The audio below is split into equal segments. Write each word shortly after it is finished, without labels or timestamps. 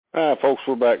Folks,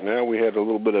 we're back now. We had a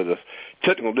little bit of the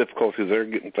technical difficulties there,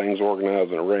 getting things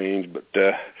organized and arranged, but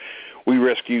we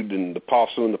rescued the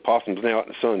possum, and the possum's now out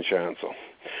in the sunshine, so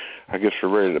I guess we're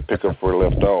ready to pick up where we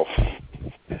left off.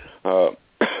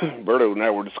 Berto and I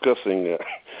were discussing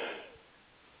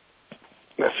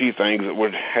a few things that we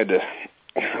had to,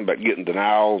 about getting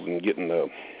denials and getting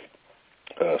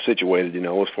situated,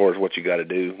 as far as what you got to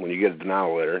do when you get a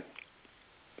denial letter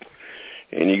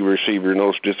and you receive your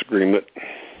notice of disagreement,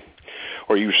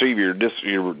 or you receive your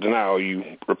denial, you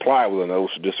reply with a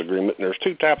notice of disagreement. And there's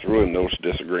two types of really notice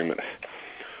of disagreement.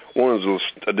 One is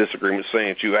a disagreement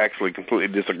saying that you actually completely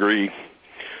disagree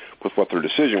with what their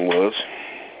decision was,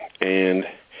 and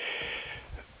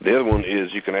the other one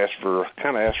is you can ask for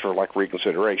like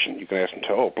reconsideration. You can ask them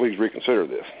to, please reconsider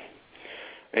this.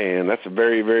 And that's a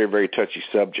very, very, very touchy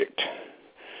subject,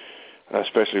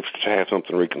 especially if to have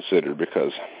something reconsidered,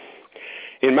 because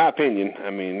in my opinion,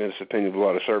 this is the opinion of a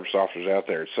lot of service officers out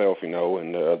there itself, and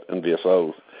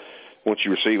VSOs, once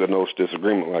you receive a notice of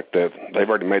disagreement like that, they've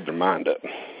already made their mind up.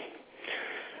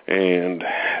 And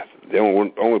the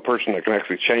only person that can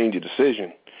actually change a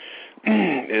decision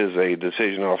is a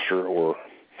decision officer or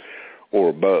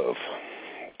above.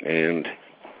 And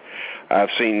I've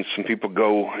seen some people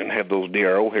go and have those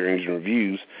DRO hearings and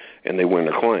reviews, and they win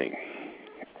their claim.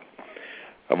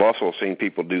 I've also seen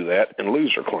people do that and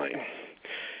lose their claim.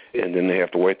 And then they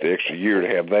have to wait the extra year to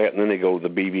have that, and then they go to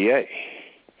the BVA.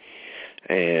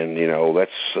 And,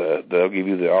 that's they'll give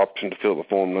you the option to fill the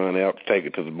Form 9 out to take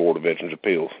it to the Board of Veterans'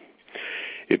 Appeals.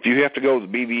 If you have to go to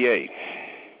the BVA,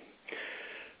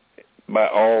 by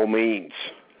all means,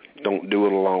 don't do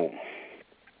it alone.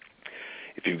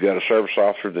 If you've got a service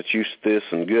officer that's used to this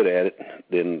and good at it,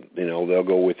 then, they'll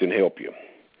go with you and help you.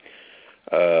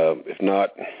 If not,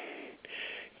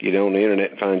 get on the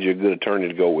Internet and find you a good attorney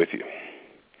to go with you.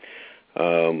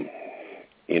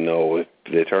 If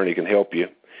the attorney can help you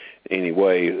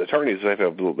anyway, attorneys, they've got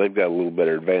a little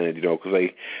better advantage, because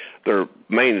their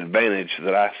main advantage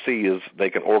that I see is they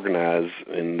can organize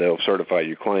and they'll certify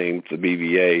your claim to the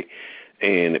BVA,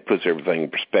 and it puts everything in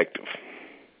perspective.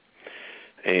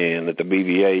 And at the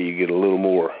BVA, you get a little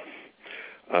more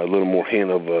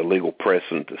hint of a legal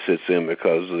precedent that sits in,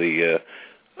 because the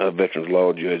veterans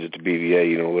law judge at the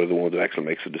BVA, they're the one that actually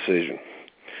makes the decision.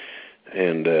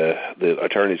 And the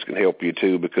attorneys can help you,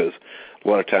 too, because a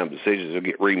lot of times decisions will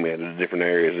get remanded to different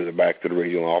areas, either back to the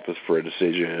regional office for a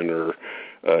decision or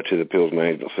to the Appeals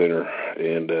Management Center.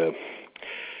 And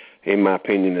in my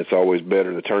opinion, it's always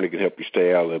better the attorney can help you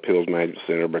stay out of the Appeals Management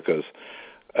Center, because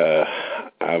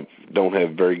I don't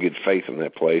have very good faith in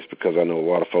that place, because I know a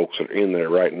lot of folks are in there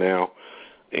right now,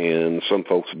 and some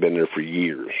folks have been there for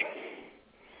years.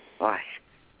 Why?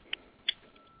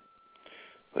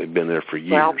 They've been there for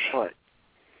years.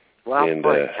 Well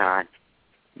put, John.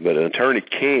 But an attorney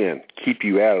can keep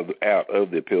you out of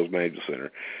the Appeals Management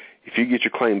Center. If you get your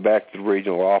claim back to the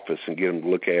regional office and get them to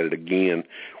look at it again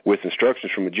with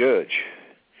instructions from a judge,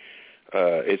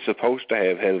 it's supposed to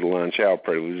have head-of-the-line child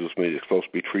privilege, which means it's supposed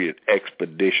to be treated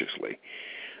expeditiously.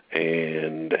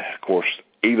 And, of course,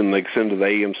 even they send to the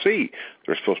AMC,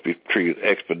 they're supposed to be treated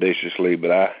expeditiously.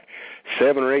 But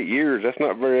 7 or 8 years, that's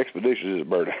not very expeditious, is it,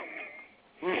 Berta?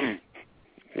 Mm-mm.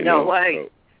 No way.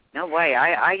 No way.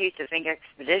 I used to think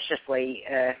expeditiously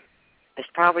is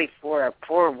probably for a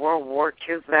poor World War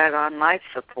II vet on life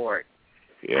support.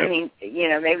 Yeah.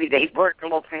 Maybe they worked a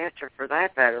little faster for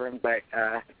that veteran, but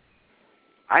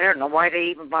I don't know why they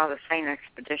even bother saying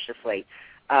expeditiously.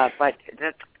 But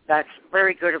that's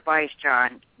very good advice,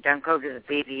 John. Don't go to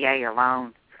the BVA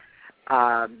alone.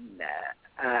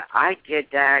 I did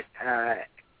that,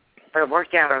 but it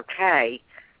worked out okay.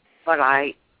 But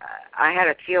I had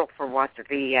a feel for what the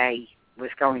VA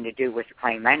was going to do with the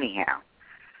claim anyhow.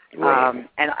 Right.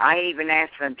 And I even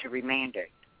asked them to remand it,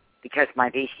 because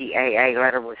my VCAA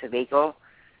letter was illegal.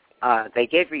 They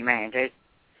did remand it,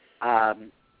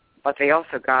 but they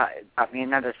also got me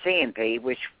another CMP,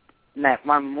 which meant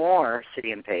one more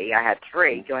CMP. I had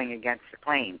 3 going against the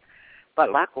claim. But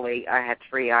luckily, I had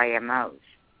 3 IMOs.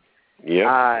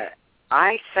 Yeah.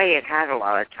 I say it had a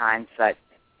lot of times that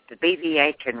the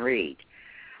BVA can read.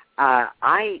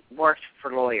 I worked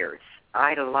for lawyers.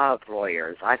 I love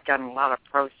lawyers. I've done a lot of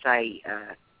pro se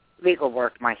legal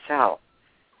work myself.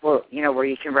 Well, where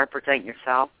you can represent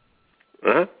yourself.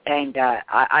 Uh-huh. And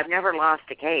I've never lost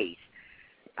a case.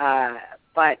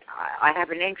 But I have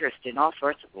an interest in all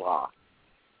sorts of law.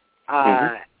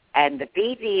 And the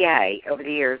BVA, over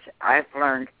the years, I've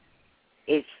learned,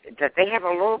 is that they have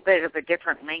a little bit of a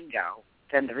different lingo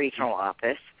than the regional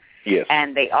office. Yes.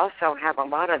 And they also have a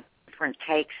lot of different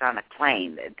takes on a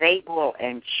claim. They will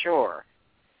ensure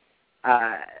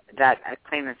that a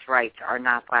claimant's rights are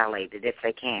not violated if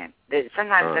they can.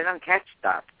 Sometimes they don't catch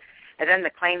stuff. And then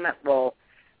the claimant will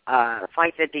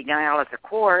fight the denial at the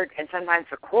court, and sometimes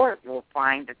the court will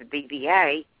find that the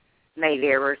BVA made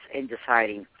errors in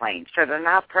deciding claims. So they're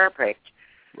not perfect.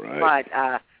 Right.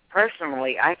 But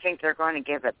personally, I think they're going to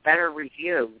give a better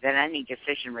review than any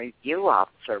decision review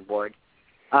officer would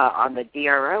on the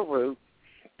DRO route,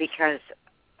 because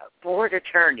board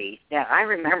attorneys, now I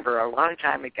remember a long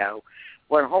time ago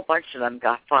when a whole bunch of them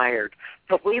got fired,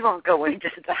 but we won't go into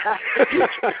that.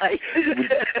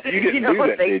 You didn't do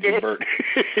that, did you, Bert?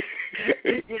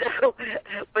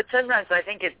 But sometimes I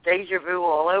think it's deja vu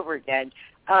all over again.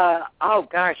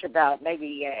 About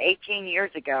maybe 18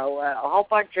 years ago, a whole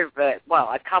bunch of, a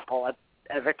couple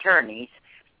of attorneys,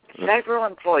 several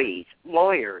employees,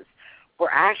 lawyers,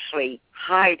 were actually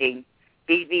hiding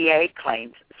BVA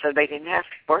claims so they didn't have to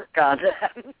work on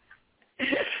them.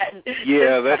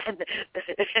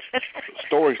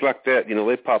 Stories like that,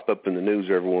 they pop up in the news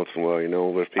every once in a while,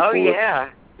 There's people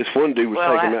this one dude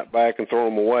was taking that back and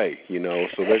throwing them away,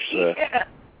 so there's,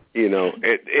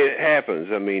 it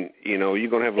happens. I mean, you're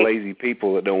going to have lazy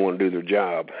people that don't want to do their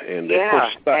job. And of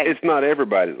course, it's not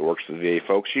everybody that works for the VA,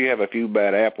 folks. You have a few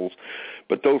bad apples,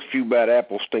 but those few bad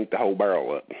apples stink the whole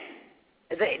barrel up.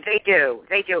 They do,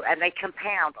 and they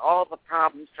compound all the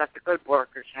problems that the good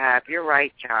workers have. You're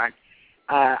right, John.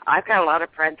 I've got a lot of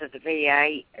friends at the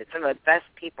VA. Some of the best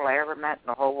people I ever met in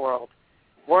the whole world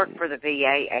work for the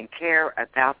VA and care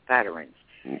about veterans.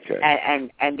 Okay.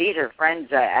 And these are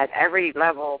friends at every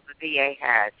level the VA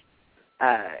has,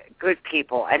 good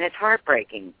people. And it's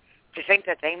heartbreaking to think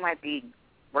that they might be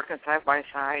working side by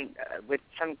side with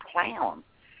some clown.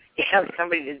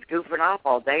 Somebody that's goofing off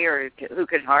all day or who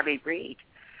can hardly read.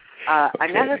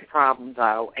 Another problem,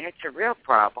 though, and it's a real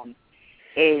problem,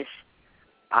 is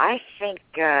I think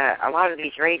a lot of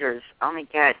these raiders only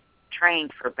get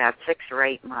trained for about 6 or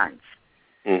 8 months.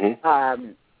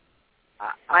 Mm-hmm.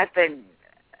 I've been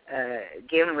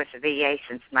dealing with the VA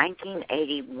since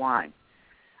 1981.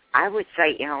 I would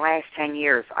say in the last 10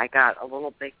 years I got a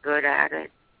little bit good at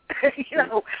it.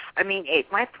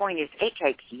 My point is it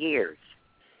takes years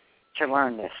to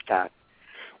learn this stuff.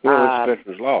 Well, it's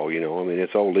veterans law,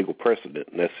 it's all legal precedent,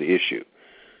 and that's the issue.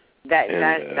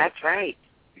 That's right.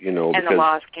 And the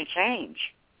laws can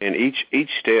change. And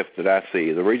each step that I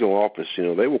see, the regional office,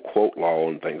 they will quote law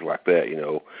and things like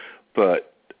that, but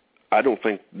I don't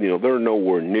think, they're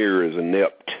nowhere near as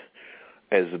inept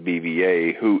as the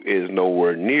BVA, who is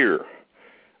nowhere near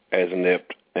as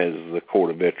inept as the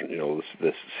Court of Veterans,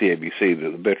 the CABC,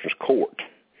 the Veterans Court.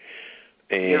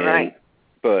 And, you're right.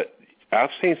 But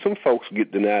I've seen some folks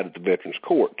get denied at the Veterans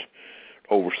Court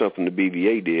over something the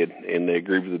BVA did, and they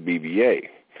agree with the BVA.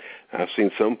 I've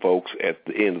seen some folks at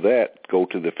the end of that go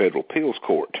to the Federal Appeals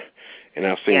Court, and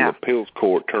I've seen the Appeals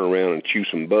Court turn around and chew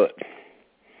some butt.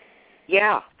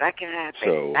 Yeah, that can happen.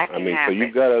 So, so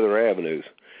you've got other avenues.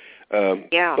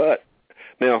 But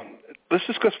now, let's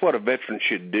discuss what a veteran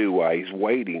should do while he's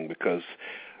waiting, because,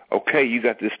 okay, you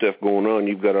got this stuff going on,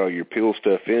 you've got all your appeal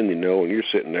stuff in, and you're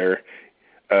sitting there.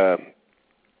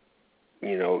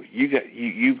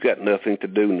 You've got nothing to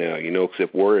do now,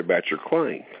 except worry about your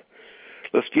claim.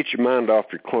 Let's get your mind off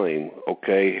your claim,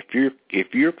 okay?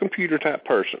 If you're a computer type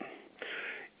person,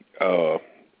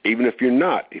 even if you're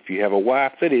not, if you have a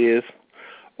wife that is,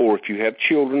 or if you have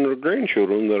children or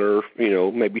grandchildren that are,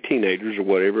 maybe teenagers or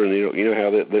whatever, and you know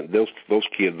how those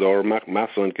kids are. My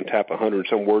son can type 100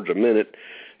 some words a minute.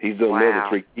 He's done level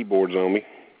 3 keyboards on me.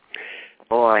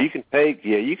 Boy. You can take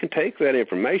that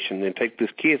information and take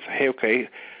this kid and say, hey, okay,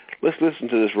 let's listen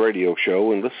to this radio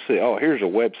show and let's see, here's a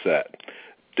website,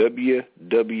 www.va.gov.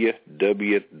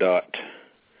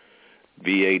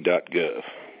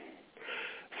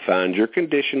 Find your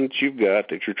condition that you've got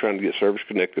that you're trying to get service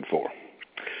connected for.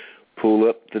 Pull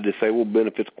up the Disabled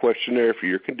Benefits Questionnaire for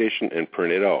your condition and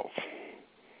print it off.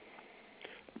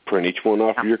 Print each one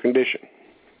off of your condition.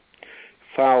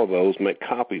 File those, make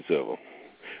copies of them.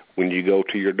 When you go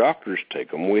to your doctors,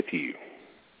 take them with you.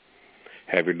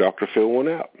 Have your doctor fill one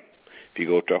out. If you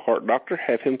go to a heart doctor,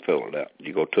 have him fill it out.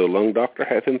 You go to a lung doctor,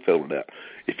 have him fill it out.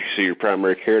 If you see your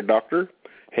primary care doctor,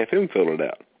 have him fill it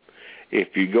out.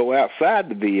 If you go outside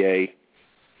the VA,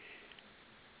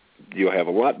 you'll have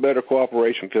a lot better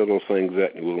cooperation, fill those things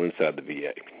out, and you will inside the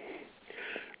VA.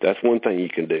 That's one thing you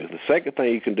can do. The second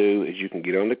thing you can do is you can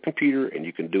get on the computer and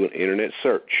you can do an internet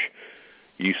search.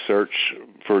 You search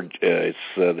for the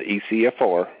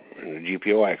ECFR and the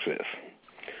GPO access.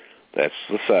 That's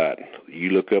the side. You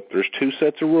look up, there's 2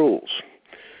 sets of rules.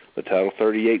 The Title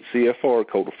 38 CFR,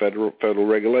 Code of Federal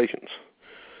Regulations.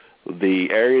 the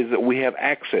areas that we have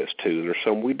access to. There's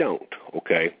some we don't,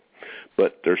 okay?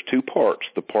 But there's two parts,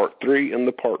 the Part 3 and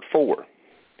the Part 4.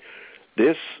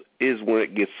 This is when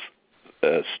it gets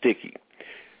sticky.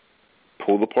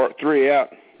 Pull the Part 3 out.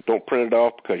 Don't print it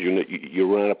off because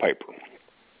you'll run out of paper.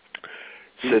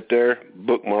 Sit there,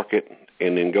 bookmark it,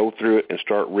 and then go through it and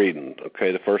start reading.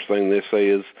 Okay, the first thing they say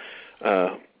is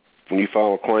when you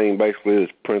file a claim, basically,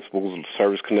 it's principles of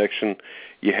service connection.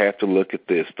 You have to look at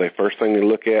this. The first thing they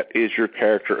look at is your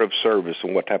character of service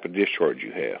and what type of discharge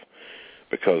you have.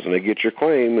 Because when they get your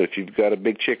claim, if you've got a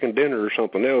big chicken dinner or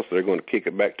something else, they're going to kick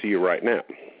it back to you right now.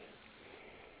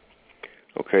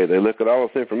 Okay, they look at all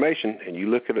this information, and you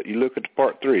look at it. You look at the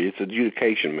Part 3. It's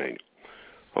adjudication manual.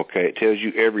 Okay, it tells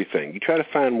you everything. You try to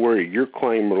find where your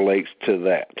claim relates to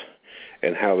that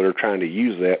and how they're trying to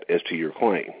use that as to your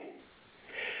claim.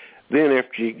 Then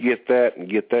after you get that and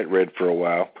get that read for a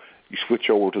while, you switch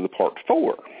over to the Part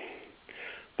 4.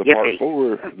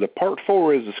 The Part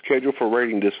 4 is the schedule for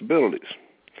rating disabilities.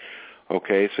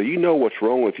 Okay, so you know what's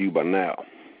wrong with you by now.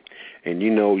 And you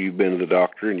know you've been to the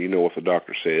doctor and you know what the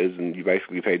doctor says, and you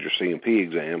basically paid your C&P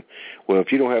exam. Well,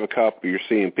 if you don't have a copy of your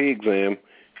C&P exam,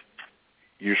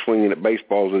 you're swinging at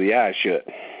baseballs with the eyes shut.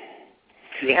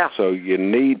 Yeah. So you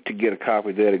need to get a copy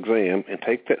of that exam and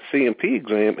take that C&P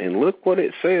exam and look what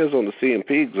it says on the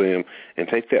C&P exam and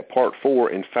take that Part 4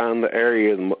 and find the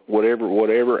area,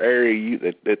 whatever area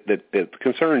that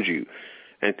concerns you,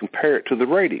 and compare it to the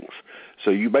ratings. So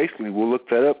you basically will look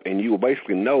that up and you will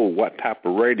basically know what type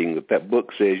of rating that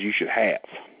book says you should have.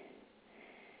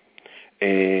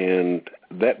 And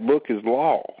that book is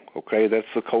law, okay? That's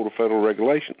the Code of Federal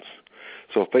Regulations.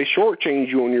 So if they shortchange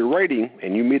you on your rating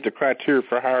and you meet the criteria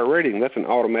for higher rating, that's an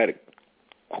automatic,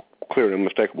 clear and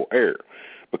unmistakable error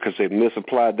because they've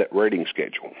misapplied that rating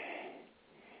schedule.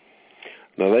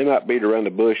 Now, they might beat around the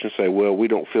bush and say, well, we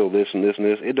don't feel this and this and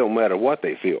this. It don't matter what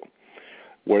they feel.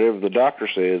 Whatever the doctor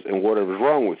says and whatever's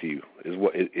wrong with you is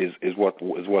what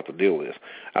the deal is.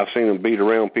 I've seen them beat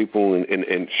around people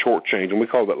and shortchange, and we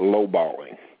call that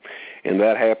lowballing. And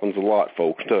that happens a lot,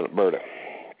 folks, doesn't it, Berta?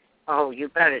 Oh, you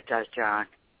bet it does, John.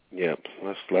 Yep,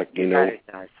 that's like, you bet know. It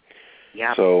does.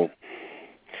 Yep. So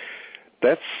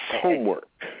that's homework.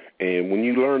 And when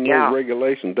you learn those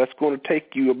regulations, that's going to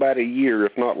take you about a year,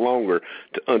 if not longer,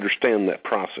 to understand that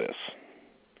process.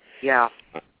 Yeah.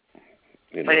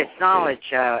 You but know, it's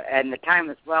knowledge, and the time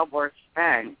is well worth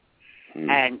spent.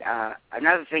 And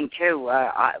another thing, too,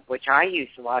 which I use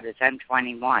a lot, is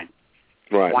M21. Right,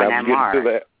 I was getting to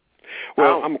that.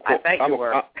 Well, I bet you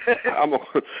were.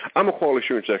 I'm a quality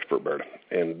assurance expert, Berta,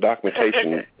 and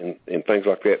documentation and things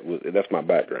like that, that's my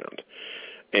background.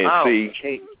 And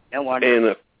gee, no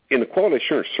wonder. In the quality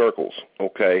assurance circles,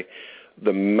 okay,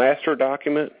 the master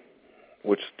document,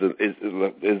 which is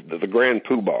the grand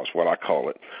poobah, what I call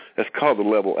it, that's called the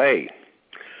Level A.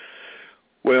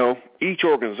 Well, each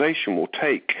organization will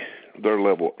take their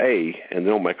Level A and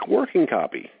they'll make a working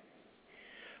copy.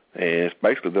 And it's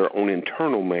basically their own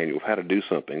internal manual of how to do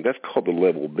something. That's called the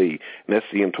Level B, and that's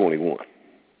the M21.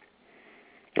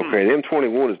 Okay, the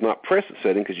M21 is not precedent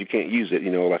setting because you can't use it,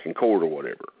 you know, like in court or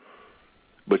whatever.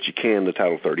 But you can the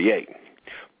Title 38.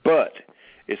 But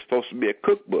it's supposed to be a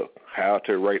cookbook, how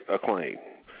to rate a claim.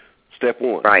 Step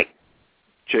 1. Right.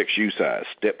 Check shoe size.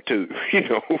 Step 2, you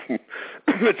know,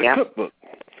 it's a cookbook.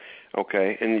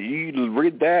 Okay, and you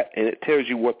read that, and it tells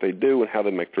you what they do and how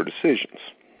they make their decisions.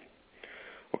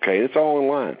 Okay, it's all in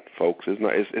line, folks.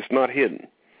 It's not hidden,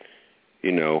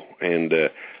 you know, and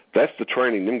that's the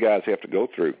training them guys have to go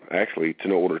through, actually,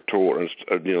 in order to,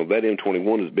 you know, that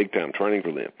M21 is big-time training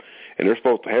for them. And they're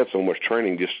supposed to have so much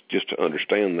training just to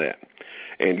understand that.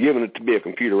 And given it to be a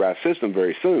computerized system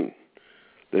very soon,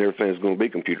 then everything's going to be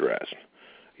computerized.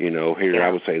 You know, here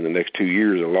I would say in the next 2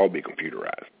 years it'll all be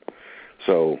computerized.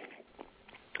 So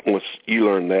once you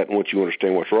learn that and once you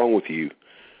understand what's wrong with you,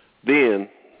 then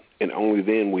and only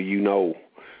then will you know,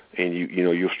 and you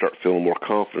know you'll start feeling more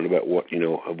confident about what you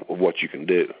know of what you can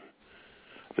do.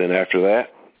 Then after that,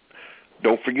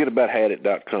 don't forget about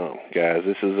hadit.com, guys.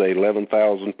 This is a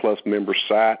 11,000 plus member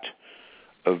site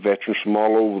of veterans from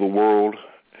all over the world.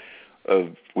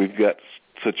 We've got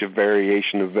such a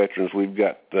variation of veterans. We've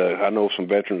got I know some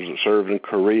veterans that served in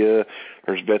Korea.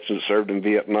 There's veterans that served in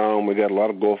Vietnam. We've got a lot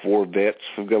of Gulf War vets.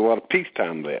 We've got a lot of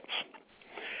peacetime vets.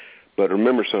 But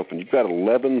remember something, you've got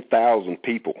 11,000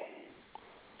 people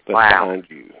that's behind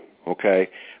you, okay?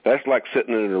 That's like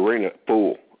sitting in an arena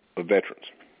full of veterans.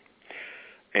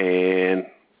 And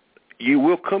you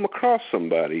will come across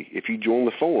somebody if you join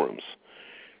the forums.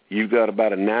 You've got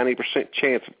about a 90%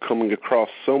 chance of coming across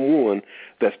someone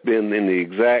that's been in the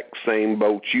exact same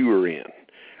boat you were in.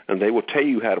 and they will tell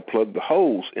you how to plug the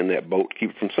holes in that boat to keep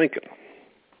it from sinking.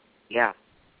 Yeah.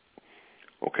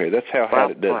 Okay, that's how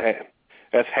Had It does.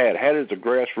 That's Had It. Had It is a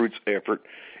grassroots effort.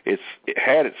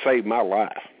 Had It saved my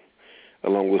life,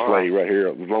 along with this lady right here,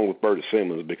 along with Berta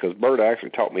Simmons, because Berta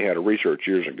actually taught me how to research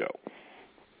years ago.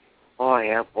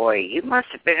 Boy, oh boy, you must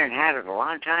have been in Had It a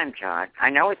long time, John. I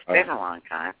know it's been a long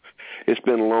time. It's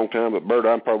been a long time, but Berta,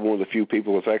 I'm probably one of the few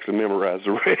people that's actually memorized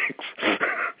the regs.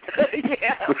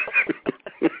 Yeah.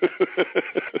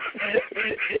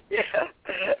 Yeah.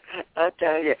 I'll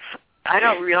tell you, I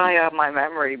don't rely on my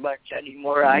memory much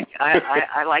anymore.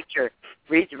 I like to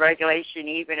read the regulation,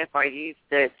 even if I used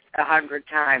it 100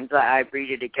 times. I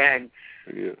read it again.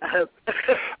 Yeah.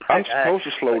 I'm supposed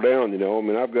to slow down, I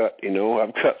mean, I've got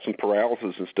some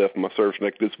paralysis and stuff in my service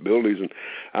connected disabilities, and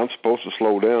I'm supposed to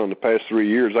slow down. The past 3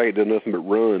 years, I ain't done nothing but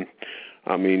run.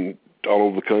 I mean, all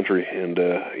over the country, and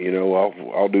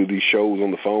I'll do these shows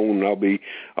on the phone, and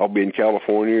I'll be in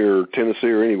California or Tennessee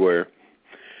or anywhere.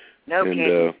 No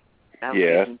kidding. No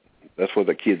kidding. That's what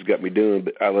the kids got me doing,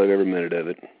 but I love every minute of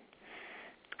it.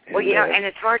 Well, and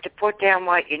it's hard to put down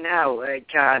what you know,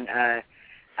 John.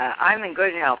 I'm in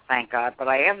good health, thank God, but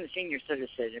I am a senior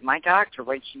citizen, and my doctor,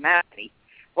 when she met me,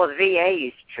 well, the VA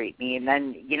used to treat me, and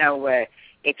then,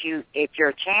 if you're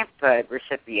a CHAMP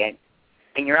recipient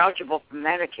and you're eligible for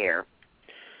Medicare,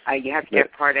 you have to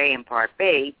get Part A and Part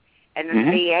B, and then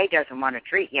the VA doesn't want to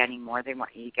treat you anymore. They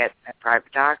want you to get a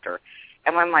private doctor.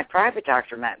 And when my private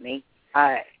doctor met me,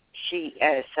 she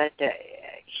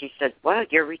said, well,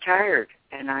 you're retired.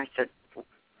 And I said,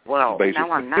 well, basically.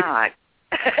 No, I'm not.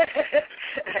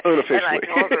 Unofficially. And I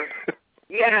told her,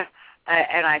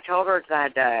 and I told her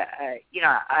that,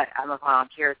 I'm a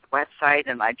volunteer at the website,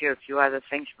 and I do a few other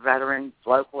things for veterans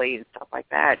locally and stuff like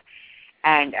that.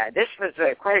 And this was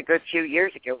quite a good few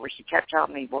years ago, where she kept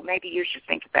telling me, well, maybe you should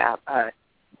think about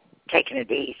taking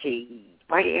it easy.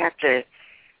 Why do you have to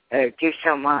do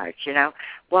so much,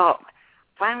 Well,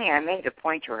 finally I made a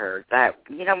point to her that,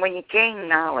 when you gain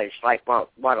knowledge, like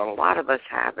what a lot of us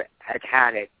had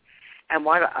it, and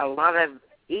what a lot of,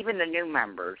 even the new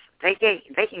members, they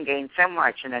can gain so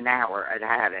much in an hour at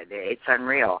Had It. It's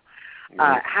unreal.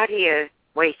 How do you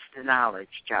waste the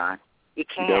knowledge, John? You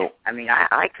can't. No. I mean,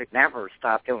 I could never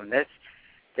stop doing this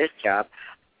job.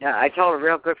 I told a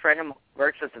real good friend of mine who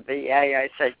works at the VA, I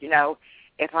said,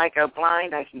 if I go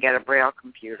blind, I can get a Braille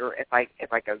computer. If I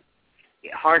go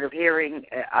hard of hearing,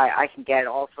 I can get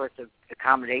all sorts of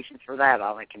accommodations for that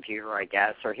on a computer, I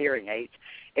guess, or hearing aids.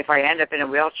 If I end up in a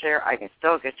wheelchair, I can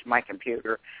still get to my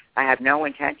computer. I have no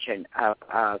intention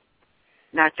of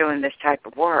not doing this type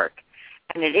of work.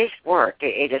 And it is work.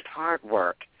 It is hard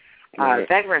work. Right.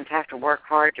 Veterans have to work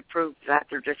hard to prove that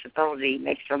their disability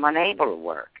makes them unable to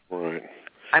work. Right.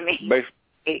 I mean, Bertie,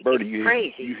 it's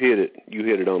crazy. You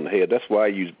hit it on the head. That's why I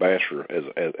use Basher as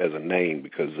a name,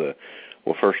 because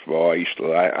well, first of all, I used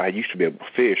to be able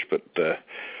to fish, but in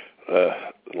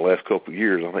the last couple of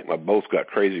years, I think my boat's got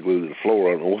crazy glued to the floor.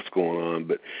 I don't know what's going on,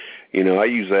 but I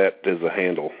use that as a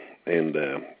handle, and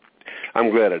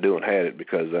I'm glad I don't Had It,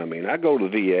 because I mean, I go to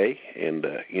the VA, and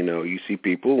you see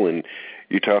people, and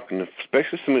you're talking,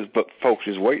 especially some of these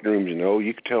folks' waiting rooms.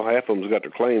 You can tell half of them's got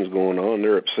their claims going on.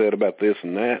 They're upset about this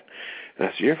and that. And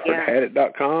I said, you ever heard of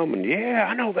HadIt.com? And yeah,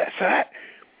 I know that site.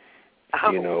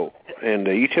 Oh. And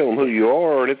you tell them who you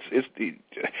are, and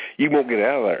you won't get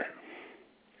out of there.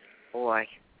 Boy.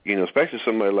 Especially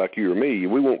somebody like you or me,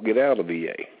 we won't get out of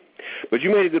VA. But you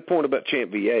made a good point about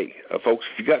Champ VA. Folks,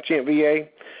 if you got Champ VA,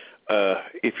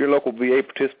 if your local VA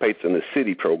participates in the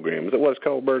city program, is that what it's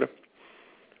called, Berta?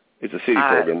 It's a city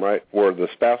program, right, where the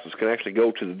spouses can actually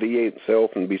go to the VA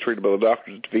itself and be treated by the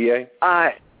doctors at the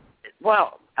VA?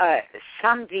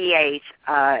 Some VAs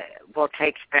will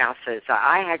take spouses.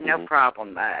 I had no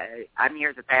problem. I'm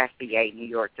near the Bass VA in New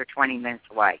York. They're 20 minutes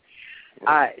away.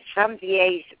 Some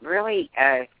VAs really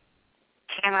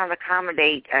cannot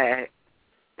accommodate the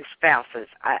spouses,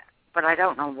 but I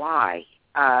don't know why.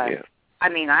 I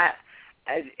mean, I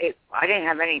didn't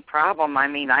have any problem. I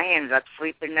mean, I ended up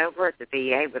sleeping over at the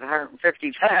VA with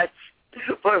 150 pets.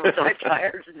 Boy, was I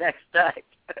tired the next day.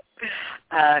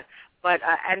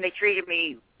 And they treated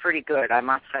me pretty good, I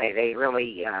must say. They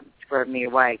really squared me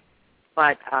away.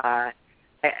 But a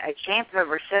CHAMPA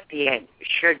recipient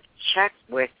should check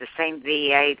with the same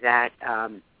VA that,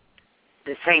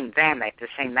 the same VAMIC, the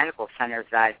same medical center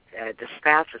that the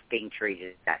spouse is being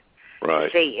treated at.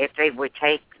 Right. To see if they would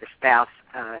take the spouse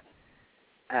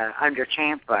under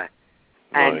CHAMPA.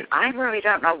 And right. I really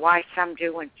don't know why some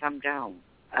do and some don't.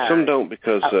 Some don't,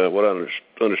 because what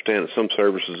I understand is some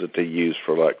services that they use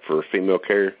for female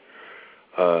care,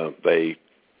 they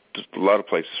just a lot of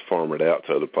places farm it out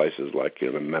to other places like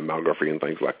mammography and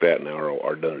things like that now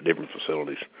are done at different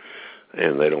facilities,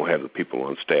 and they don't have the people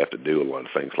on staff to do a lot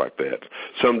of things like that.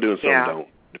 Some do and some don't.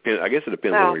 I guess it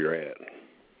depends on where you're at.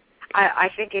 I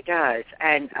think it does,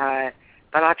 and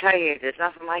but I'll tell you, there's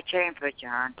nothing like Champa,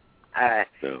 John.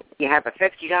 No. You have a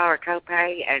 $50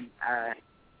 copay, and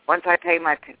once I pay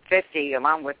my $50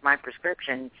 along with my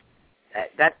prescriptions,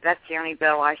 that's the only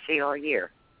bill I see all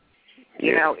year.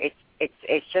 You know,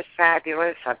 it's just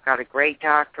fabulous. I've got a great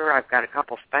doctor. I've got a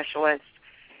couple specialists,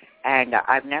 and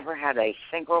I've never had a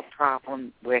single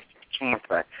problem with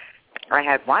Champa. I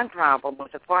had one problem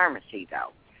with the pharmacy,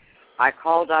 though. I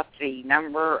called up the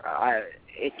number.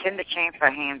 It's in the Champa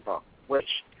handbook,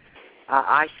 which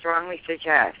I strongly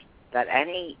suggest that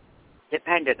any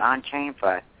dependent on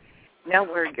Champa know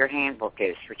where your handbook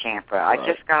is for Champa. Right. I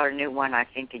just got a new one, I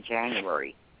think, in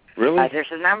January. Really?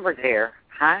 There's a number there,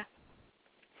 huh?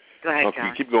 Go ahead, okay, John.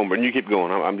 You keep going, but you keep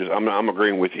going. I'm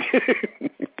agreeing with you.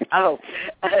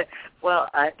 Well,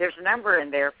 there's a number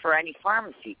in there for any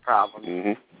pharmacy problem.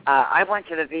 Mm-hmm. I went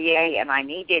to the VA and I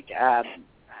needed,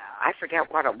 I forget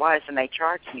what it was, and they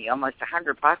charged me almost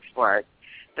 $100 for it.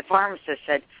 The pharmacist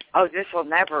said, "Oh, this will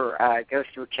never go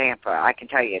through Champa. I can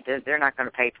tell you, they're not going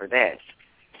to pay for this."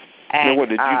 And what,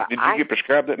 did you get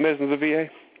prescribed that medicine at the VA?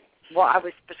 Well, I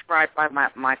was prescribed by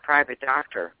my private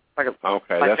doctor, but that's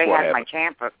they what had happened. my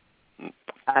Champa.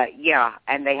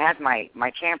 And they had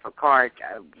my Champa card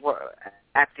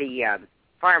at the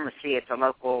pharmacy at the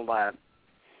local.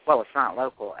 Well, it's not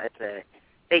local. It's a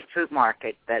big food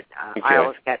market that I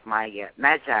always get my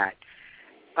meds at.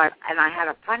 And I had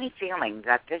a funny feeling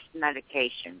that this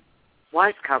medication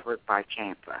was covered by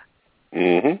Champa.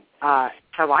 Mm-hmm.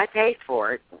 So I paid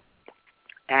for it,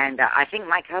 and I think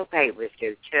my copay was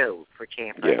due, too, for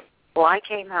Champa. Yeah. Well, I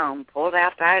came home, pulled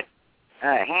out that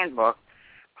handbook,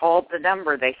 called the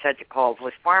number they said to call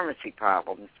with pharmacy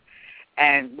problems,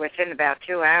 and within about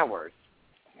 2 hours,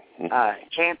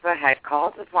 Champa had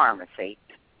called the pharmacy,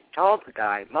 told the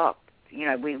guy, look,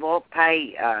 we will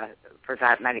pay for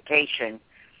that medication.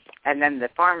 And then the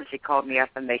pharmacy called me up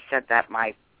and they said that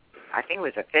I think it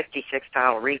was a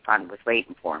 $56 refund was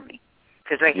waiting for me.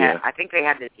 Because I think they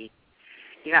had and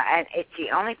it's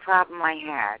the only problem I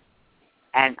had.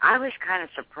 And I was kind of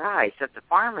surprised that the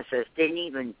pharmacist didn't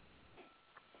even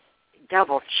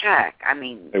double check. I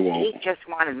mean, he just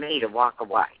wanted me to walk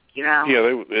away, Yeah,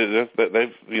 they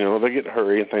get in a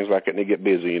hurry and things like that, and they get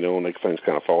busy, and things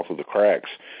kind of fall through the cracks.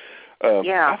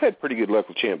 I've had pretty good luck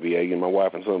with Champ VA, and my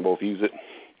wife and son both use it.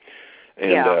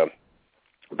 And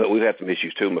but we've had some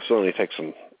issues too. My son, he takes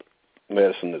some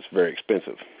medicine that's very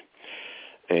expensive,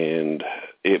 and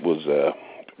it was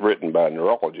written by a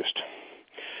neurologist,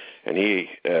 and he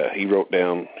wrote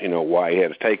down why he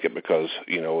had to take it because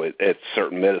it's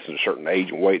certain medicine, a certain age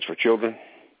and weights for children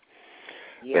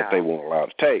that they won't allow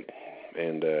to take.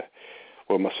 And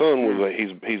well, my son was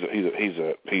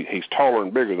he's taller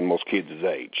and bigger than most kids his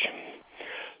age.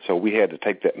 So we had to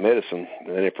take that medicine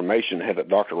and that information, had the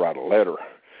doctor write a letter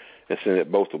and send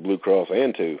it both to Blue Cross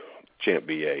and to Champ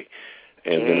VA.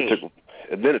 And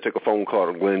then it took a phone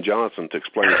call to Glenn Johnson to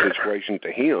explain the situation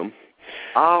to him.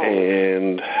 Oh.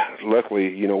 And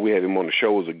luckily, we had him on the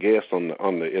show as a guest on the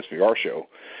SVR show.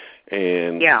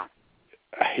 And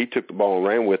he took the ball and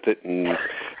ran with it, and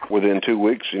within 2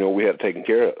 weeks, we had it taken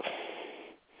care of.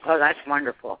 Oh, that's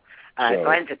wonderful.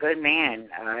 Glenn's a good man,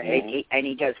 and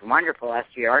he does wonderful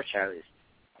SVR shows.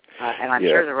 And I'm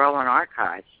sure they're all in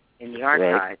archives, in the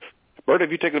archives. Right. Bert,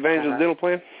 have you taken advantage of the dental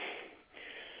plan?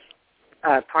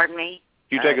 Pardon me?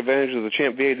 You take advantage of the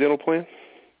Champ VA dental plan?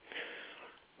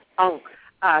 Oh,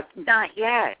 not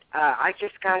yet. I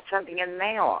just got something in the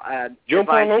mail. Jump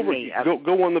on over.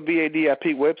 Go on the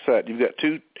VADIP website. You've got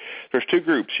there's two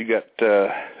groups. You got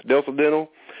Delta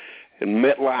Dental and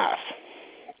MetLife.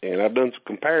 And I've done some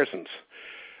comparisons.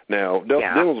 Now,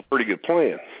 Delta Dental's a pretty good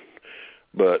plan,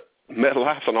 but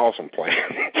MetLife's an awesome plan.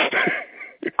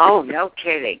 Oh, no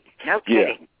kidding. No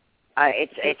kidding.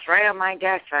 It's right on my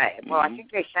desk. I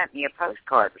think they sent me a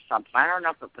postcard or something. I don't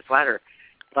know if it was letter.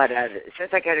 But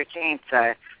since I got a chance,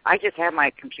 I just had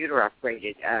my computer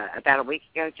upgraded about a week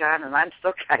ago, John, and I'm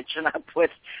still catching up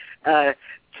with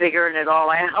figuring it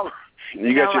all out.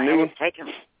 You got your new one?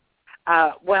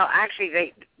 Well,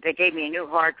 actually, they gave me a new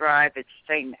hard drive. It's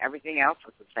the same. Everything else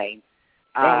was the same.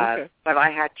 But I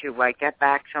had to get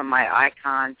back some of my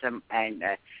icons and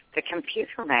the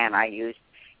computer man I used.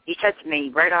 He said to me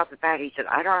right off the bat, he said,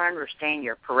 "I don't understand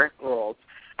your peripherals."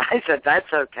 I said,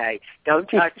 "That's okay. Don't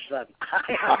touch them.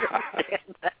 I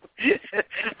understand them."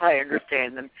 I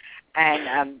understand them.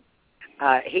 And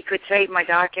He could save my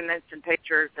documents and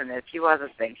pictures and a few other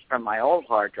things from my old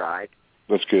hard drive.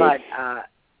 That's good.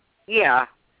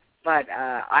 But,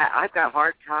 I've got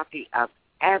hard copy of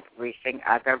everything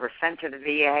I've ever sent to the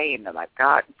VA and that I've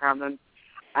gotten from them,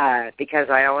 because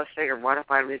I always figure, what if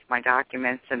I lose my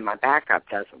documents and my backup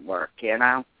doesn't work, you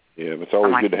know? Yeah, but it's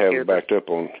always good to have it backed up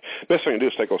on. Best thing to do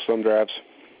is take those thumb drives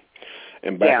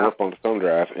and back them up on the thumb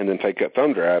drive, and then take that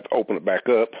thumb drive, open it back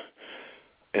up,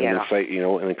 and then say, you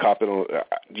know, and then copy it on.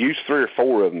 Use 3 or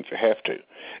 4 of them if you have to,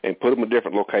 and put them in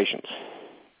different locations.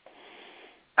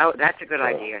 Oh, that's a good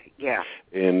idea. Yeah.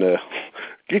 And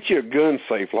get you a gun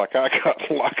safe like I got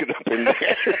to lock it up in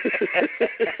there.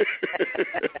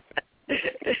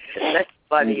 That's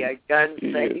funny, a gun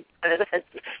safe.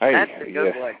 That's a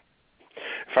good one.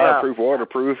 Fireproof,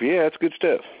 waterproof, that's good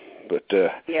stuff. But,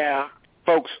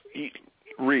 folks,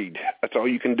 read. That's all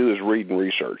you can do is read and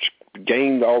research.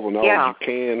 Gain all the knowledge you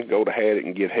can. Go to Hadit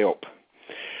and get help.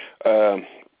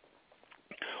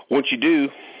 Once you do,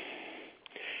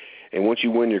 and once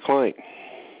you win your claim,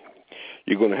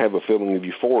 you're going to have a feeling of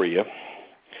euphoria.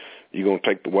 You're going to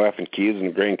take the wife and kids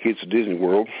and the grandkids to Disney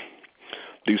World,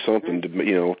 do something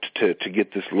to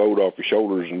get this load off your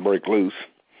shoulders and break loose.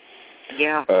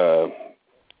 Yeah.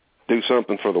 Do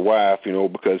something for the wife,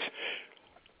 because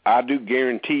I do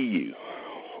guarantee you,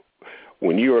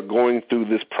 when you are going through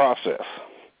this process,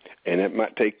 and it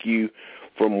might take you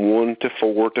from 1 to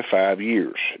 4 to 5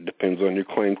 years, it depends on your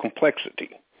claim complexity,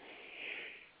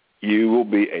 you will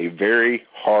be a very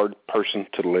hard person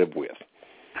to live with,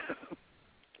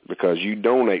 because you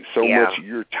donate so much of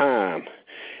your time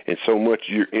and so much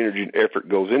of your energy and effort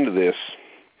goes into this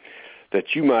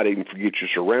that you might even forget your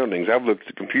surroundings. I've looked at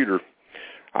the computer.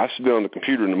 I used to be on the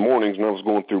computer in the mornings, and I was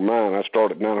going through mine. I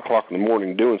started at 9 o'clock in the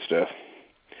morning doing stuff,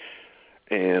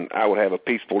 and I would have a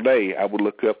peaceful day. I would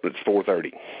look up at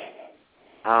 4:30.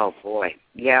 Oh, boy.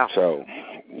 Yeah. So,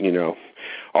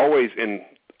 always, and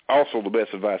also the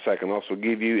best advice I can also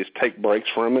give you is take breaks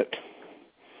from it,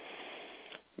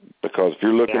 because if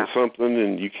you're looking at something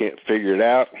and you can't figure it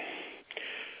out,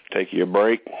 take you a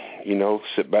break,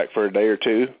 sit back for a day or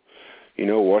two,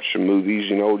 watch some movies,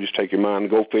 just take your mind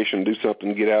and go fishing, do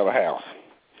something, get out of the house.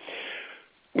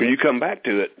 When you come back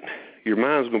to it, your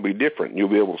mind's going to be different. You'll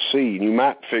be able to see, and you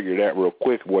might figure it out real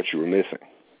quick what you were missing.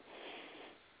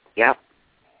 Yep.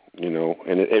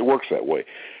 And it works that way.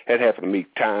 That happened to me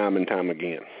time and time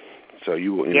again. So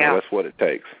that's what it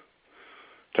takes.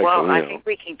 I think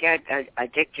we can get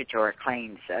addicted to our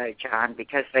claims, John,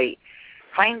 because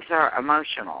claims are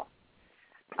emotional.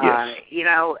 Yes.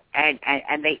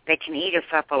 And they can eat us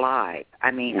up alive.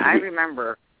 I mean, I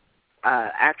remember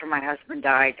after my husband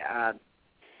died,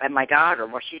 and my daughter,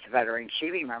 she's a veteran, she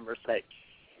remembers that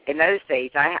in those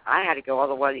days I had to go all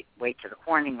the way to the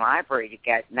Corning Library to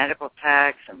get medical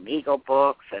texts and legal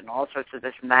books and all sorts of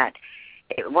this and that.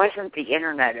 It wasn't the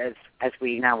Internet as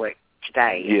we know it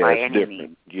today by any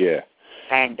means. Yeah.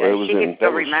 And she can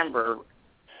still remember.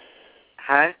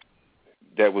 Huh?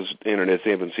 That was Internet's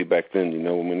infancy back then,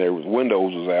 there was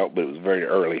Windows was out, but it was very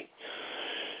early.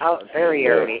 Oh, very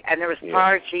early. And there was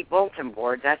Prodigy bulletin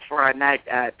board. That's where I met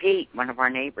Pete, one of our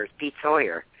neighbors, Pete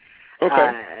Sawyer.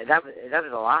 Okay. That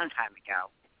was a long time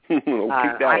ago.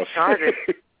 I started.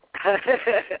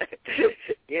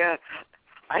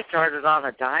 I started on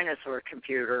a dinosaur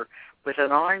computer with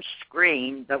an orange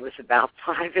screen that was about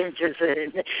 5 inches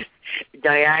in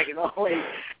diagonally,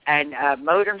 and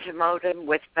modem to modem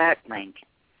with Batlink.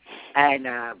 And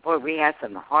we had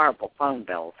some horrible phone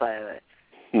bills. But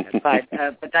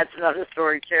that's another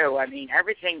story too. I mean,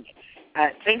 everything.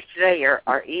 Things today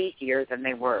are easier than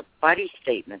they were. Buddy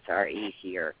statements are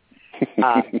easier.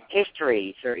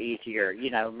 Histories are easier.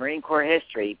 Marine Corps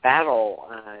history, battle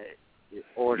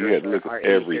orders are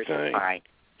easier to find.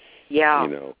 Yeah.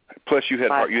 Plus you had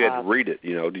to read it.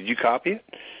 Did you copy it?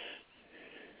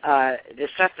 The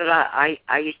stuff that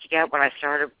I used to get when I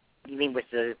started. You mean with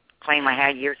the claim I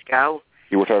had years ago?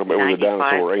 You were talking about with the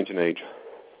dinosaur ancient age.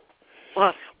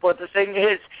 Well, the thing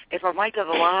is, if I went to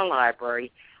the law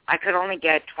library, I could only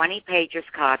get 20 pages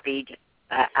copied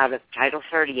out of Title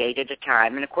 38 at a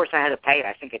time. And, of course, I had to pay,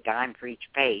 I think, $0.10 for each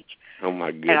page. Oh,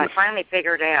 my goodness. And I finally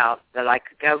figured out that I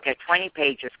could go get 20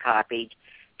 pages copied,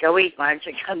 go eat lunch,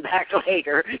 and come back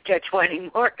later, get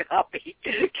 20 more copies,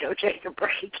 go take a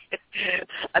break.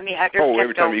 I mean, I just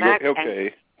kept going back.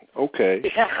 Okay.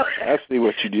 Yeah. I see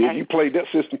what you did. You played that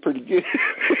system pretty good.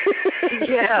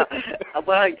 Yeah.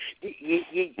 Well,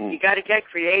 you got to get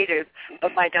creative.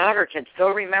 But my daughter can still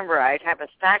remember I'd have a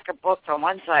stack of books on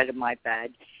one side of my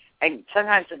bed, and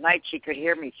sometimes at night she could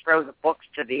hear me throw the books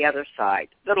to the other side,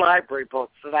 the library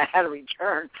books that I had to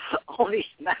return, all these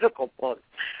medical books.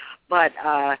 But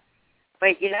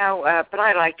you know, but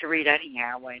I like to read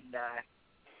anyhow,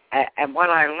 and what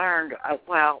I learned,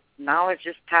 well, knowledge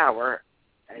is power,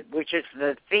 which is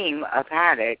the theme of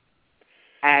Haddock,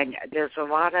 and there's a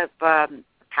lot of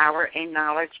power in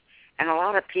knowledge and a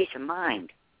lot of peace of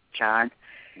mind, John.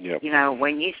 Yep. You know,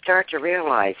 when you start to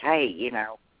realize, hey, you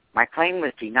know, my claim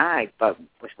was denied, but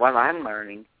with what I'm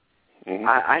learning, mm-hmm.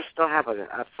 I still have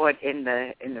a foot in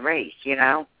the race, you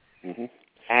know. Mm-hmm.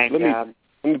 And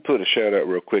let me put a shout out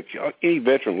real quick. Any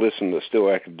veteran listening that's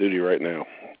still active duty right now,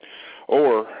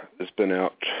 or has been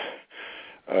out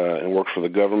and worked for the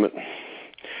government,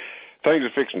 things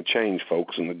are fixing to change,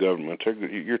 folks, in the government.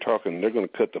 You're talking, they're going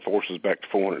to cut the forces back to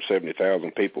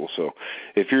 470,000 people. So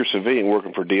if you're a civilian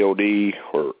working for DOD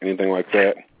or anything like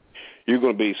that, you're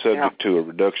going to be subject to a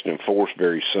reduction in force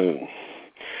very soon.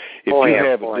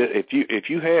 If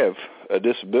you have a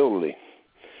disability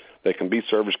that can be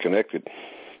service connected,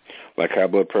 like high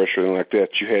blood pressure and like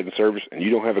that you had in service, and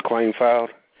you don't have a claim filed,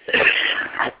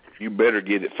 you better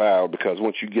get it filed, because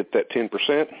once you get that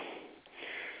 10%,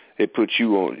 it puts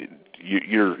you on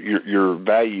your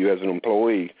value as an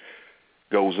employee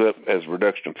goes up as a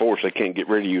reduction in force. They can't get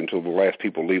rid of you until the last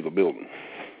people leave the building.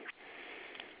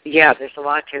 Yeah, there's a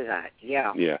lot to that.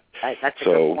 Yeah. That's a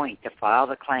good point, to file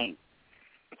the claim.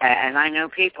 And I know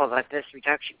people that this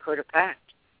reduction could affect.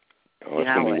 Oh, it's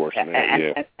going to be worse than that,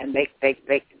 yeah. And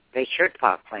they should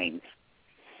file claims.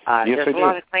 Yes, there's a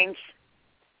lot of claims.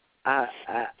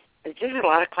 There's a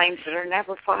lot of claims that are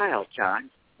never filed, John.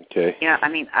 Okay. You know, I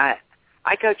mean, I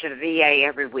go to the VA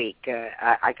every week.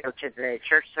 I go to the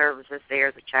church services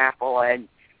there, the chapel, and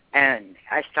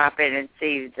I stop in and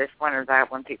see this one or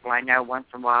that one people I know once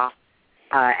in a while.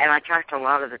 And I talk to a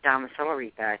lot of the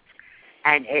domiciliary vets.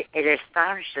 And it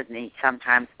astonishes me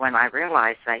sometimes when I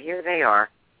realize that here they are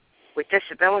with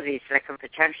disabilities that can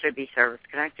potentially be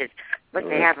service-connected, but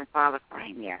they haven't filed a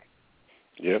claim yet.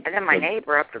 Yep. And then my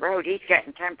neighbor up the road, he's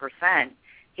getting 10%.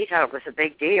 He thought it was a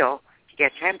big deal to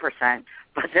get 10%,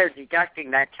 but they're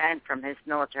deducting that 10 from his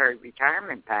military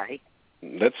retirement pay.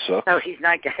 That sucks. So he's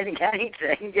not getting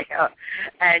anything. Yeah.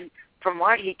 And from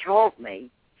what he told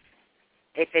me,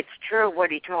 if it's true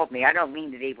what he told me, I don't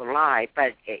mean that he will lie,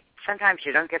 but sometimes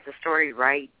you don't get the story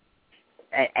right,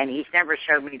 and he's never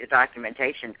showed me the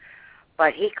documentation.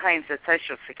 But he claims that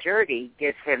Social Security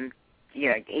gives him, you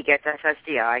know, he gets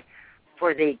SSDI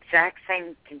for the exact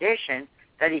same condition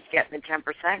that he's getting the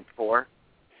 10% for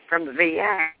from the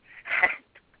VA.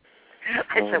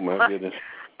 Oh, my goodness.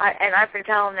 And I've been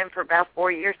telling him for about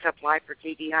 4 years to apply for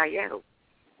TDIU.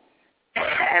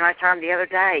 And I saw him the other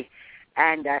day,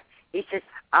 and he says,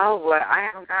 I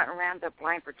haven't gotten around to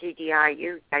applying for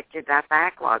TDIU. Did that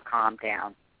backlog calm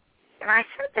down? And I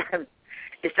said to him,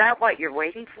 is that what you're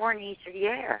waiting for? And he said,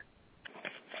 yeah.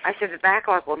 I said, the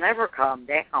backlog will never calm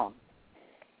down.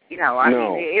 You know, I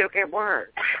mean, it'll get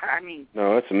worse. I mean,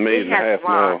 no, that's $1.5 million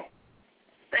now.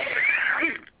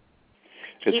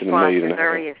 It's $1.5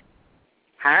 million.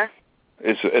 Huh?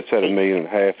 It's at $1.5 million.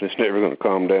 It's never going to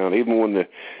calm down. Even when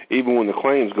the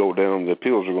claims go down, the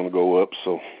appeals are going to go up.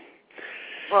 So.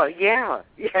 Well, yeah.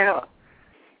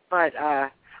 But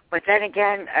then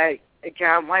again,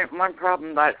 John, one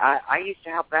problem. But I used to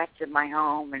help vets in my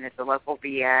home and at the local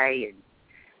VA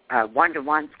and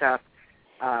one-to-one stuff.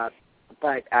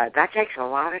 But that takes a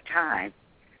lot of time.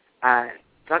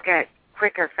 They'll get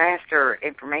quicker, faster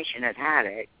information at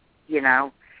Haddock, you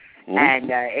know. Mm-hmm. And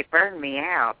it burned me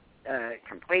out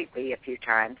completely a few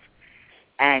times.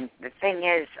 And the thing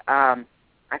is, I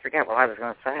forget what I was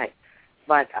going to say,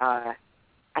 but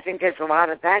I think there's a lot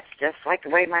of vets just like the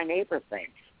way my neighbor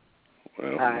thinks.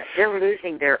 Well, they're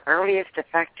losing their earliest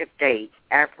effective date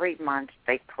every month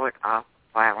they put off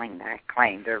filing that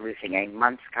claim. They're losing a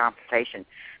month's compensation.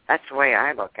 That's the way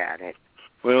I look at it.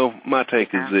 Well, my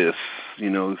take is this. You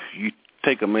know, you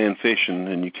take a man fishing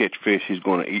and you catch fish, he's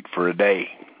going to eat for a day.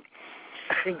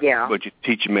 Yeah. But you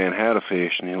teach a man how to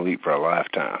fish, and he'll eat for a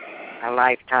lifetime. A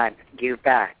lifetime. You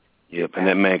bet. Yep, and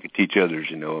that man can teach others,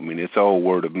 you know. I mean, it's all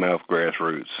word of mouth,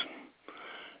 grassroots,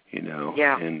 you know.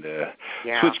 Yeah. And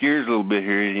switch gears a little bit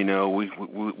here, you know,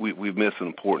 we've missed an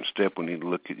important step we need to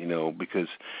look at, you know, because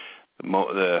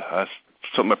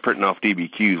something I printed off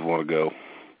DBQs a while ago.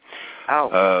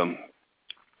 Oh.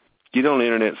 Get on the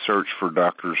internet, search for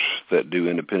doctors that do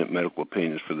independent medical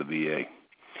opinions for the VA.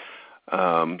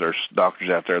 There's doctors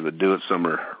out there that do it. Some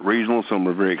are reasonable, some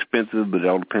are very expensive, but it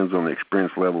all depends on the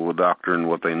experience level of the doctor and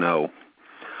what they know.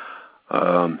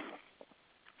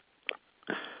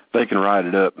 They can write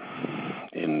it up,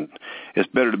 and it's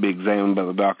better to be examined by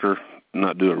the doctor,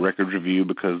 not do a records review,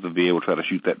 because the VA will try to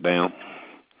shoot that down.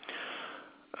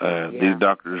 These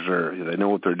doctors they know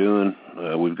what they're doing.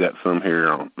 We've got some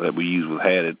here that we use with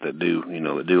Hadit that do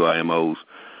IMOs.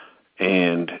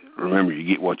 And remember, you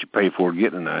get what you pay for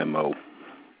getting an IMO.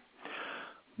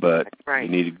 But you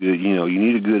need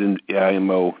a good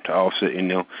IMO to offset.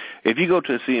 If you go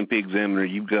to a CMP examiner,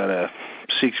 you've got a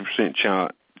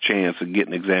 60% chance of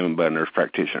getting examined by a nurse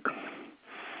practitioner.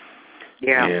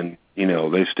 Yeah. And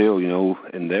they still,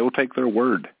 and they will take their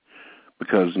word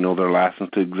because they're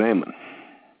licensed to examine.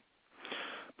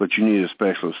 But you need a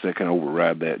specialist that can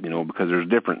override that, because there's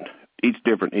each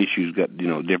different issue's got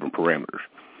different parameters.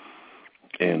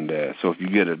 And so if you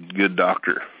get a good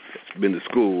doctor that's been to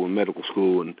school and medical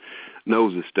school and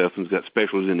knows this stuff and's got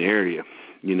specialists in the area,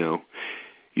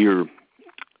 your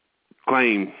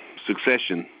claim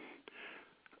succession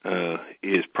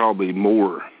is probably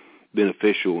more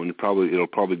beneficial, and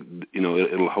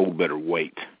it'll hold better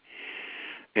weight.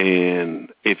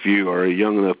 And if you are a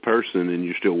young enough person and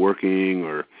you're still working,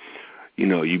 or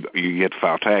you get to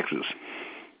file taxes,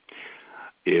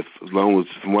 as long as,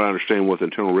 from what I understand, what the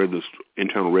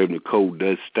Internal Revenue Code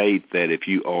does state, that if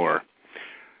you are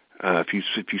if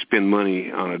you spend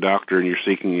money on a doctor and you're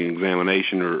seeking an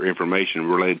examination or information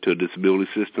related to a disability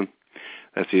system,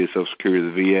 that's either Social Security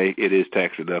or the VA, it is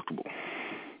tax deductible.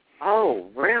 Oh,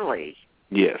 really?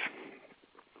 Yes.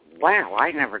 Wow,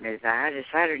 I never knew that. Is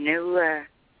that a new?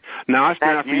 No, it's been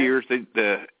out for years.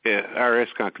 The IRS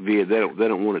kind of VA, they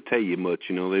don't want to tell you much.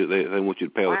 They want you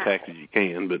to pay all the taxes you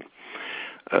can, but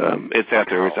it's out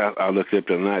there. I looked it up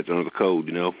the other night. It's under the code.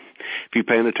 If you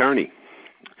pay an attorney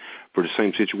for the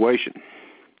same situation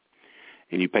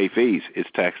and you pay fees, it's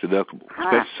tax deductible,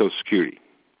 especially Social Security.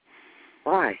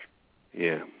 Why?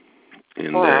 Yeah.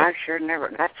 And, I sure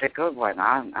never. That's a good one.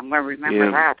 I'm going to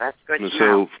remember that. That's good to know.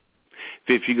 So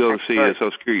if you go to see a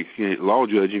Social Security law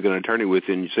judge, you got an attorney with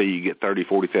you, and you say you get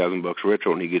 $30,000-$40,000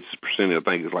 retro, and he gets a percentage. I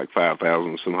think it's like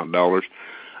 $5,000 some odd dollars.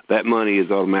 That money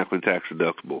is automatically tax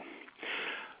deductible.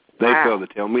 They failed to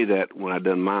tell me that when I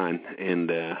done mine,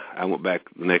 and I went back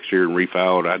the next year and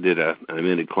refiled. I did an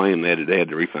amended claim. They had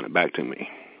to refund it back to me.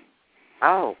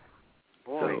 Oh,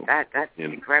 boy, so, that's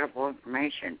incredible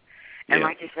information. And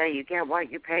like you say, you get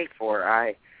what you pay for.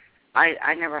 I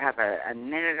never have a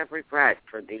minute of regret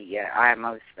for the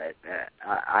IMOs that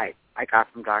I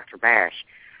got from Dr. Bash.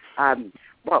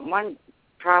 One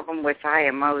problem with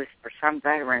IMOs for some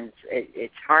veterans,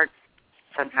 it's hard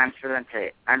sometimes for them to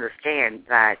understand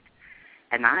that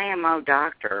an IMO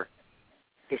doctor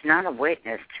is not a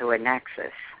witness to a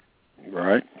nexus.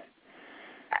 Right.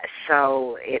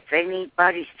 So if they need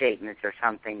buddy statements or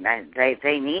something, then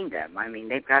they need them. I mean,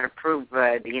 they've got to prove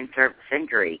the in-service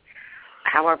injury.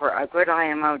 However, a good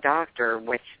IMO doctor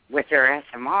with their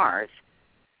SMRs,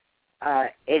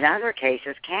 in other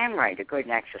cases, can write a good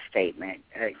nexus statement.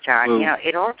 John,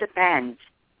 it all depends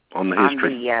on the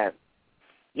history. It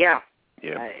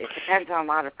depends on a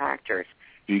lot of factors.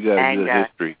 You got a good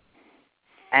history.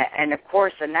 And, of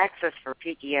course, the nexus for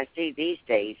PTSD these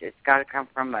days, it's got to come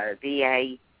from a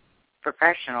VA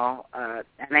professional,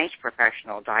 MH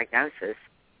professional diagnosis.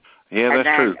 Yeah,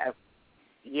 that's true.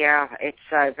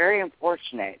 It's very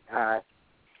unfortunate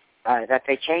that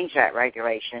they changed that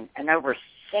regulation, and over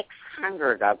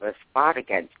 600 of us fought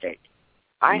against it.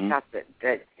 I thought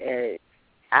that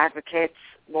advocates,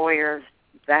 lawyers,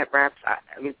 vet reps,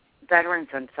 veterans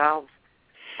themselves,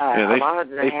 a lot of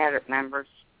the head members,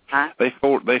 They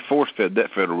force-fed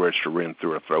that Federal Register in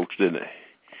through our throats, didn't they?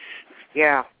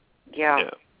 Yeah,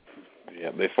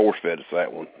 they force-fed us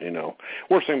that one,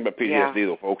 Worst thing about PTSD,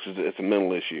 though, folks, is it's a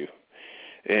mental issue.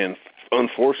 And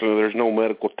unfortunately, there's no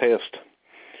medical test.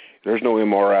 There's no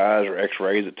MRIs or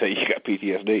X-rays that tell you got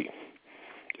PTSD.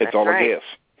 It's all a guess.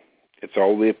 It's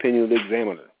all the opinion of the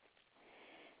examiner.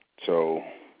 So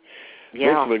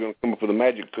eventually they're going to come up with a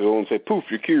magic pill and say, poof,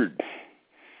 you're cured.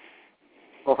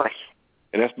 Boy.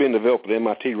 And that's being developed at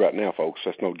MIT right now, folks.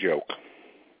 That's no joke.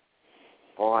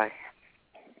 Boy.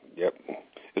 Yep.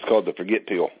 It's called the forget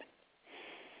pill.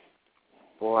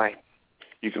 Boy.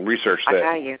 You can research that. I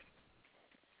tell you.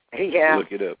 Yeah.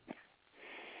 Look it up.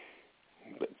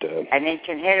 But, and it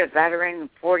can hit a veteran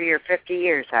 40 or 50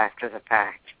 years after the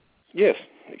fact. Yes,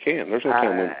 it can. There's no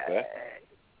time limit for that.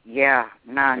 Yeah,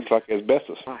 none. It's like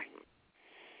asbestos.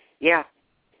 Yeah,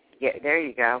 there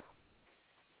you go.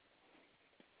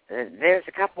 There's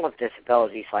a couple of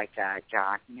disabilities like that,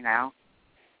 John,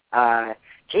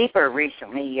 Jeeper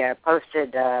recently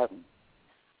posted some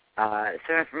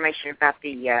information about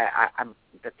I'm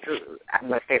going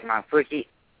to say it wrong,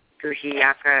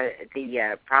 Fushiaka,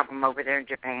 the problem over there in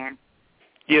Japan.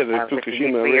 Yeah, the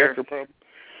Fukushima reactor problem.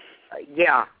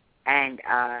 And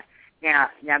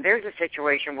now there's a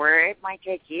situation where it might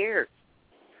take years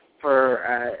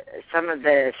for some of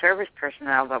the service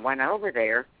personnel that went over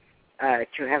there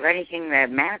to have anything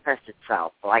that manifest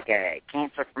itself, like a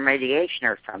cancer from radiation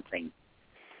or something.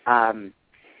 And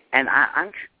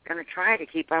I'm going to try to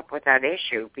keep up with that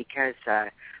issue because,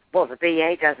 the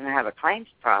VA doesn't have a claims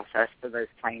process for those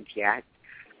claims yet.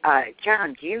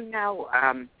 John, do you know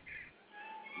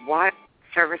what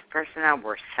service personnel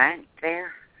were sent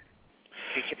there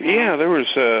to Japan? Yeah, there was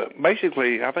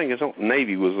basically, I think it's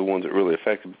Navy was the ones that really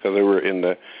affected because they were in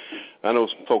the, I know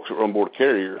some folks that were on board a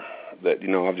carrier that,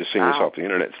 I've just seen this off the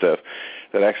internet stuff,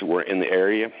 that actually were in the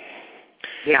area.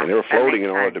 Yeah, and they were floating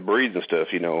and all the debris and stuff,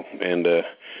 and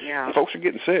folks are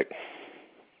getting sick.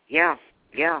 Yeah.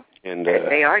 And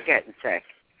they are getting sick.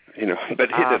 But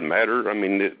it doesn't matter. I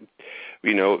mean,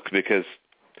 because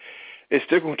it's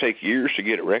still going to take years to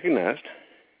get it recognized.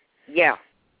 Yeah.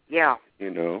 I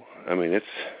mean,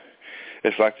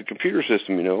 it's like the computer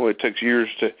system. It takes years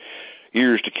to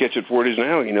catch it for what it is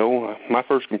now. My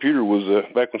first computer was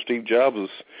back when Steve Jobs'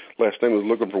 last name was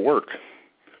looking for work.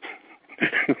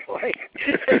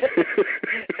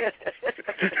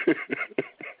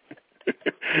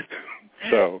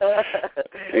 So,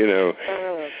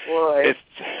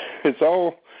 it's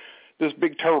all this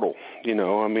big turtle,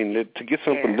 I mean, to get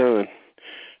something done,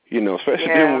 especially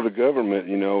dealing with the government,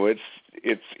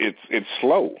 it's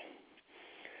slow.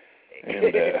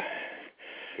 And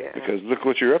because look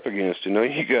what you're up against,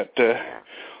 you got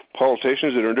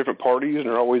politicians that are in different parties and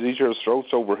they're always each other's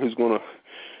throats over who's going to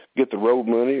get the road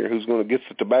money or who's going to get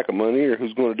the tobacco money or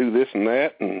who's going to do this and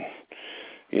that, and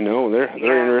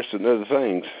they're interested in other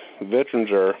things.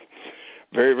 Veterans are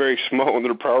very, very small on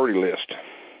their priority list.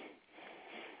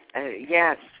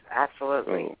 Yes,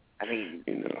 absolutely. So, I mean,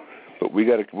 but you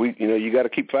got to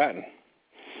keep fighting.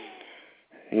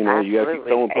 You got to keep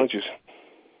throwing punches.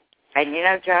 And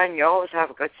John, you always have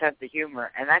a good sense of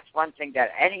humor, and that's one thing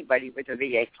that anybody with a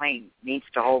VA claim needs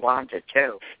to hold on to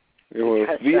too.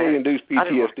 VA-induced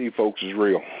PTSD, folks, is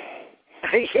real.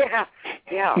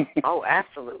 Yeah. Oh,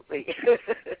 absolutely.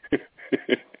 Because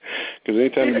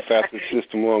anytime you fight the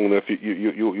system long enough,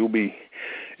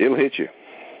 it'll hit you.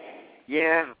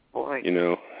 Yeah, boy.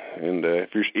 And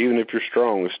even if you're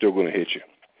strong, it's still going to hit you.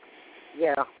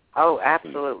 Yeah. Oh,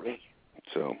 absolutely.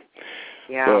 So.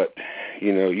 Yeah. But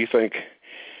you think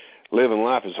living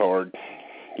life is hard.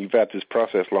 You've had this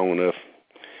process long enough.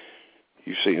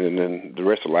 You see, and then the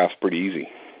rest of life's pretty easy.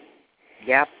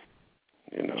 Yep.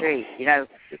 Gee,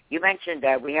 you mentioned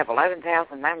we have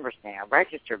 11,000 members now,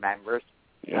 registered members,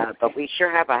 but we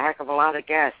sure have a heck of a lot of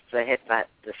guests that hit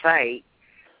the site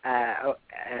on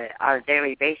a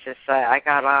daily basis. I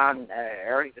got on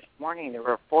early this morning. There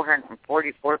were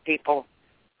 444 people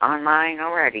online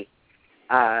already,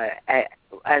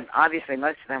 and obviously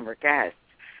most of them were guests.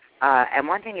 And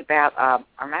one thing about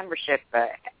our membership,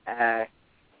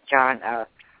 John,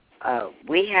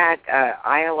 we had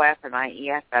IOF and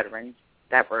IEF veterans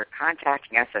that were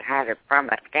contacting us that had it from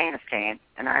Afghanistan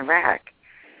and Iraq.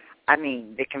 I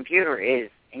mean, the computer is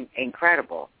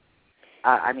incredible.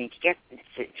 I mean,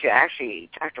 to actually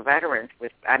talk to veterans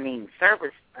with,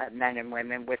 service men and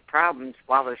women with problems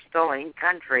while they're still in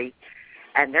country,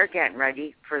 and they're getting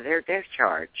ready for their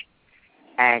discharge.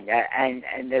 And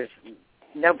there's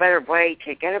no better way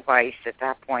to get advice at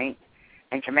that point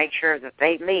and to make sure that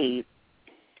they leave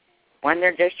when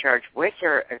they're discharged with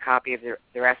a copy of their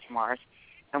SMRs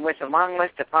and with a long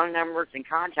list of phone numbers and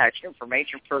contact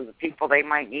information for the people they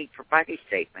might need for buddy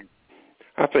statements.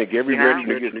 I think every veteran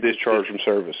who gets discharged from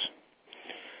service,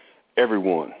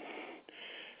 everyone,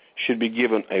 should be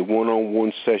given a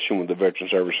one-on-one session with the veteran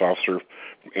service officer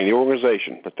in the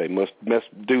organization, but they must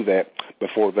do that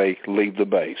before they leave the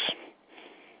base.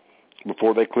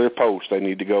 Before they clear post, they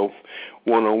need to go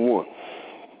one-on-one.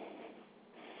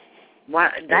 Well,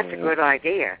 that's a good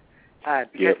idea.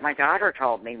 Because my daughter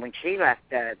told me when she left,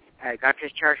 got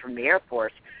discharged from the Air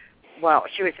Force, well,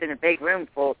 she was in a big room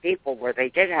full of people where they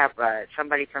did have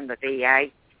somebody from the VA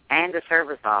and a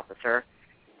service officer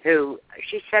who,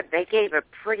 she said they gave a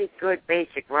pretty good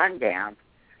basic rundown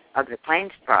of the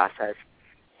claims process,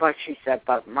 but she said,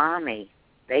 but Mommy,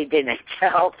 they didn't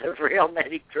tell the real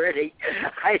nitty-gritty.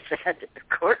 I said,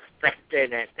 of course they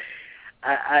didn't.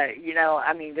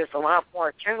 There's a lot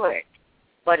more to it,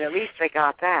 but at least they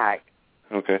got that.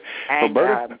 Okay. And,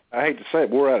 well, Bertie, I hate to say it,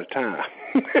 we're out of time.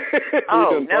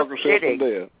 Oh, no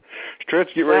kidding.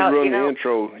 Stretch, get ready to run the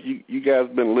intro. You guys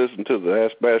have been listening to the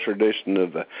Ask Bachelor edition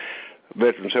of the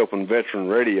Veterans Helping Veteran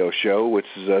radio show, which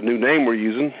is a new name we're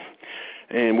using,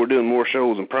 and we're doing more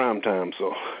shows in prime time.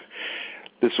 So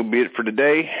this will be it for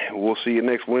today. We'll see you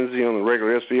next Wednesday on the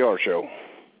regular SVR show.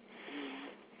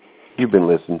 You've been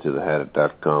listening to the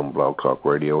Hadit.com Blog Talk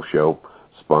Radio Show,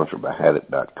 sponsored by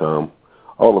Hadit.com.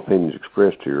 All opinions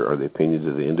expressed here are the opinions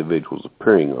of the individuals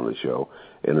appearing on the show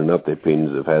and are not the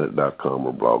opinions of Hadit.com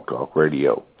or Blog Talk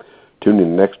Radio. Tune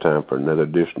in next time for another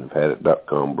edition of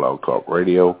Hadit.com Blog Talk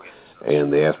Radio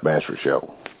and the Ask Basher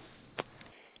Show.